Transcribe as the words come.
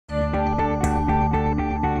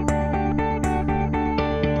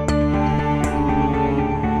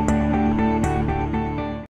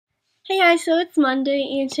Hey guys, so it's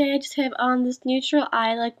Monday and today I just have on this neutral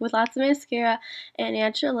eye look with lots of mascara and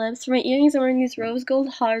natural lips. For my earrings I'm wearing these rose gold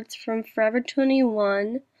hearts from Forever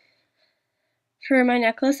 21. For my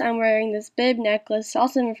necklace I'm wearing this bib necklace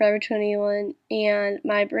also from Forever 21, and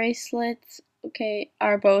my bracelets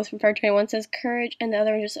are both from Forever 21. It says courage, and the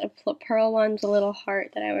other one just a pearl one with a little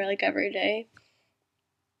heart that I wear like every day.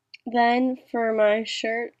 Then for my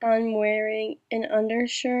shirt I'm wearing an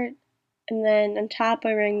undershirt, and then on top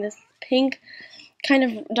I'm wearing this pink kind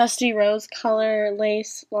of dusty rose color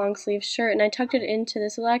lace long sleeve shirt, and I tucked it into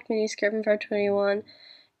this black mini skirt from Forever 21,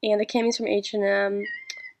 and the camis from H&M.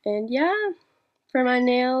 And yeah, for my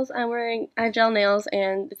nails I have gel nails,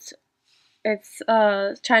 and it's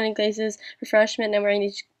China Glaze's Refreshment, and I'm wearing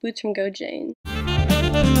these boots from Go Jane.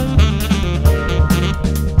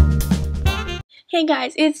 Hey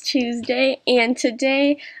guys, it's Tuesday, and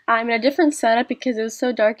today I'm in a different setup because it was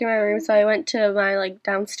so dark in my room, so I went to my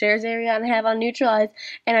downstairs area, and I have on neutral eyes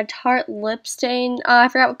and a Tarte lip stain. I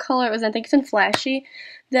forgot what color it was. I think it's in Flashy.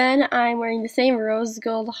 Then I'm wearing the same rose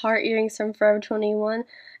gold heart earrings from Forever 21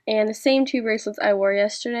 and the same two bracelets I wore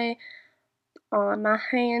yesterday on my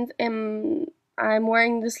hands, and I'm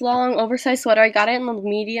wearing this long oversized sweater. I got it in the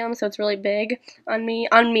medium, so it's really big on me,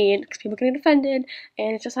 because people can get offended,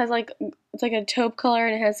 and it just has it's like a taupe color,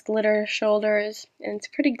 and it has glitter shoulders, and it's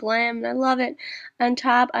pretty glam, and I love it. On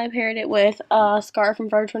top, I paired it with a scarf from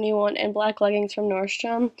Forever 21 and black leggings from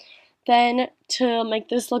Nordstrom. Then, to make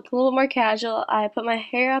this look a little bit more casual, I put my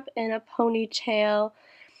hair up in a ponytail.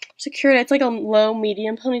 Secured it. It's like a low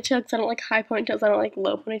medium ponytail because I don't like high ponytails. I don't like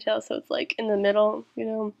low ponytails, so it's like in the middle, you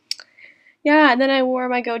know. Yeah, and then I wore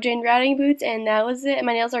my Go Jane routing boots, and that was it. And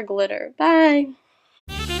my nails are glitter. Bye!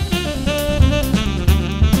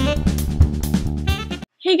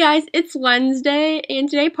 Hey guys, it's Wednesday, and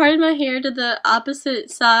today I parted my hair to the opposite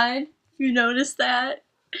side, if you noticed that.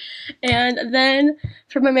 And then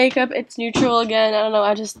for my makeup, it's neutral again. I don't know,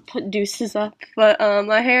 I just put deuces up. But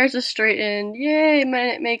my hair is just straightened. Yay,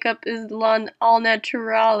 my makeup is all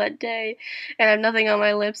natural that day. And I have nothing on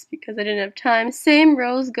my lips because I didn't have time. Same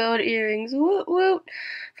rose gold earrings, woot woot.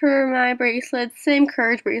 For my bracelets, same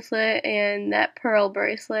courage bracelet and that pearl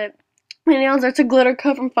bracelet. My nails are a glitter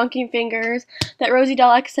coat from Funky Fingers that Rosie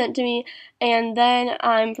Doll sent to me. And then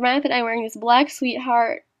for my outfit, I'm wearing this black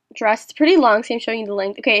sweetheart dress. It's pretty long, so I'm showing you the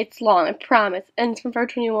length. Okay, it's long, I promise. And it's from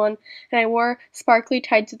Forever 21. And I wore sparkly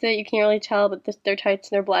tights with it. You can't really tell, but they're tights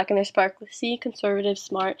and they're black and they're sparkly. See? Conservative,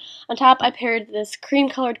 smart. On top, I paired this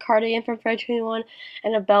cream-colored cardigan from Forever 21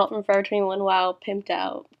 and a belt from Forever 21. Wow, pimped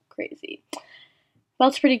out. Crazy.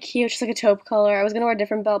 Belt's pretty cute, just like a taupe color. I was going to wear a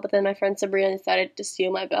different belt, but then my friend Sabrina decided to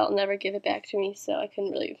steal my belt and never give it back to me, so I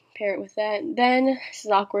couldn't really pair it with that. Then, this is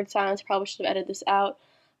awkward silence, probably should have edited this out,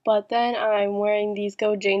 but then I'm wearing these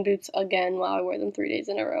Go Jane boots again. Wow, I wear them 3 days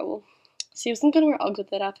in a row. See, I wasn't going to wear Uggs with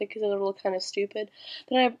that outfit because it would look kind of stupid.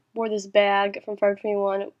 Then I wore this bag from Forever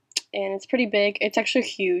 21, and it's pretty big. It's actually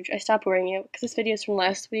huge. I stopped wearing it because this video is from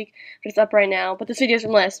last week, but it's up right now. But this video is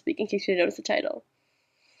from last week in case you didn't notice the title.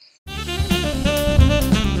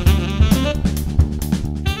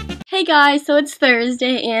 Hey guys, so it's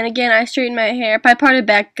Thursday, and again I straightened my hair. I parted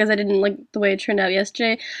back because I didn't like the way it turned out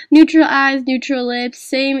yesterday. Neutral eyes, neutral lips,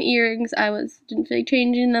 same earrings. Didn't feel like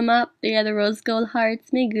changing them up. Yeah, the rose gold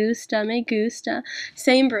hearts, me gusta, me gusta.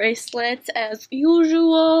 Same bracelets as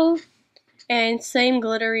usual. And same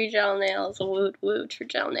glittery gel nails, woot woot for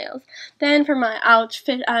gel nails. Then for my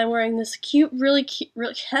outfit, I'm wearing this really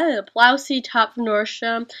blousey top from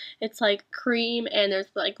Nordstrom. It's like cream and there's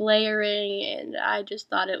like layering, and I just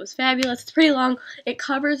thought it was fabulous. It's pretty long. It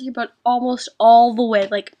covers your butt almost all the way.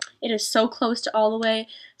 Like, it is so close to all the way.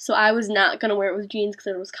 So I was not going to wear it with jeans because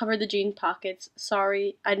it was covered the jean pockets.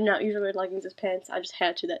 Sorry, I did not usually wear leggings as pants. I just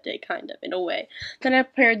had to that day, kind of, in a way. Then I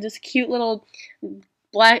paired this cute little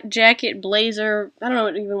black jacket, blazer, I don't know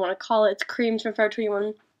what you even want to call it. It's creams from Forever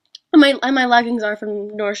 21. And my leggings are from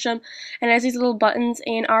Nordstrom, and it has these little buttons,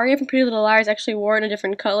 and Aria from Pretty Little Liars actually wore it in a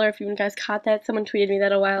different color, if you guys caught that. Someone tweeted me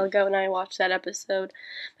that a while ago, and I watched that episode.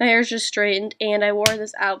 My hair is just straightened, and I wore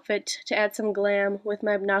this outfit to add some glam with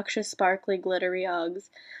my obnoxious, sparkly, glittery Uggs.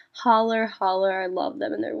 Holler, holler, I love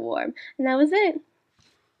them, and they're warm. And that was it.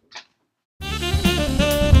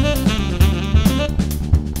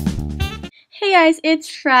 Hey guys, it's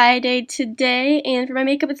Friday today, and for my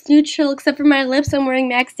makeup it's neutral, except for my lips I'm wearing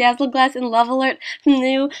MAC's Dazzle Glass and Love Alert from the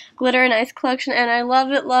new Glitter and Ice collection, and I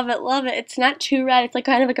love it, love it, love it. It's not too red, it's like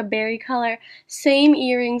kind of like a berry color. Same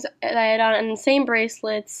earrings that I had on, and same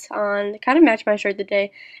bracelets on, they kind of match my shirt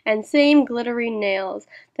today, and same glittery nails.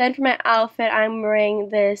 Then for my outfit I'm wearing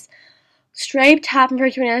this striped top from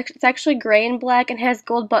Forever 21. It's actually gray and black and has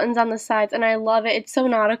gold buttons on the sides, and I love it. It's so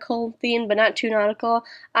nautical themed, but not too nautical.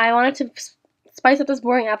 I wanted to spice up this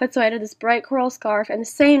boring outfit, so I added this bright coral scarf and the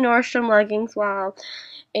same Nordstrom leggings. Wow.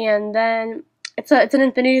 And then it's an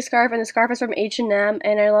infinity scarf, and the scarf is from H&M,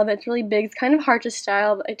 and I love it. It's really big. It's kind of hard to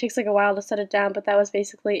style. It takes like a while to set it down, but that was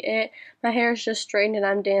basically it. My hair is just straightened, and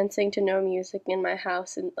I'm dancing to no music in my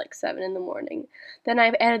house at like 7 in the morning. Then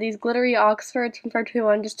I've added these glittery Oxfords from Forever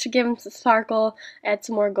 21 just to give them some sparkle, add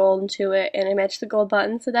some more gold into it, and I matched the gold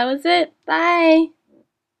button. So that was it. Bye!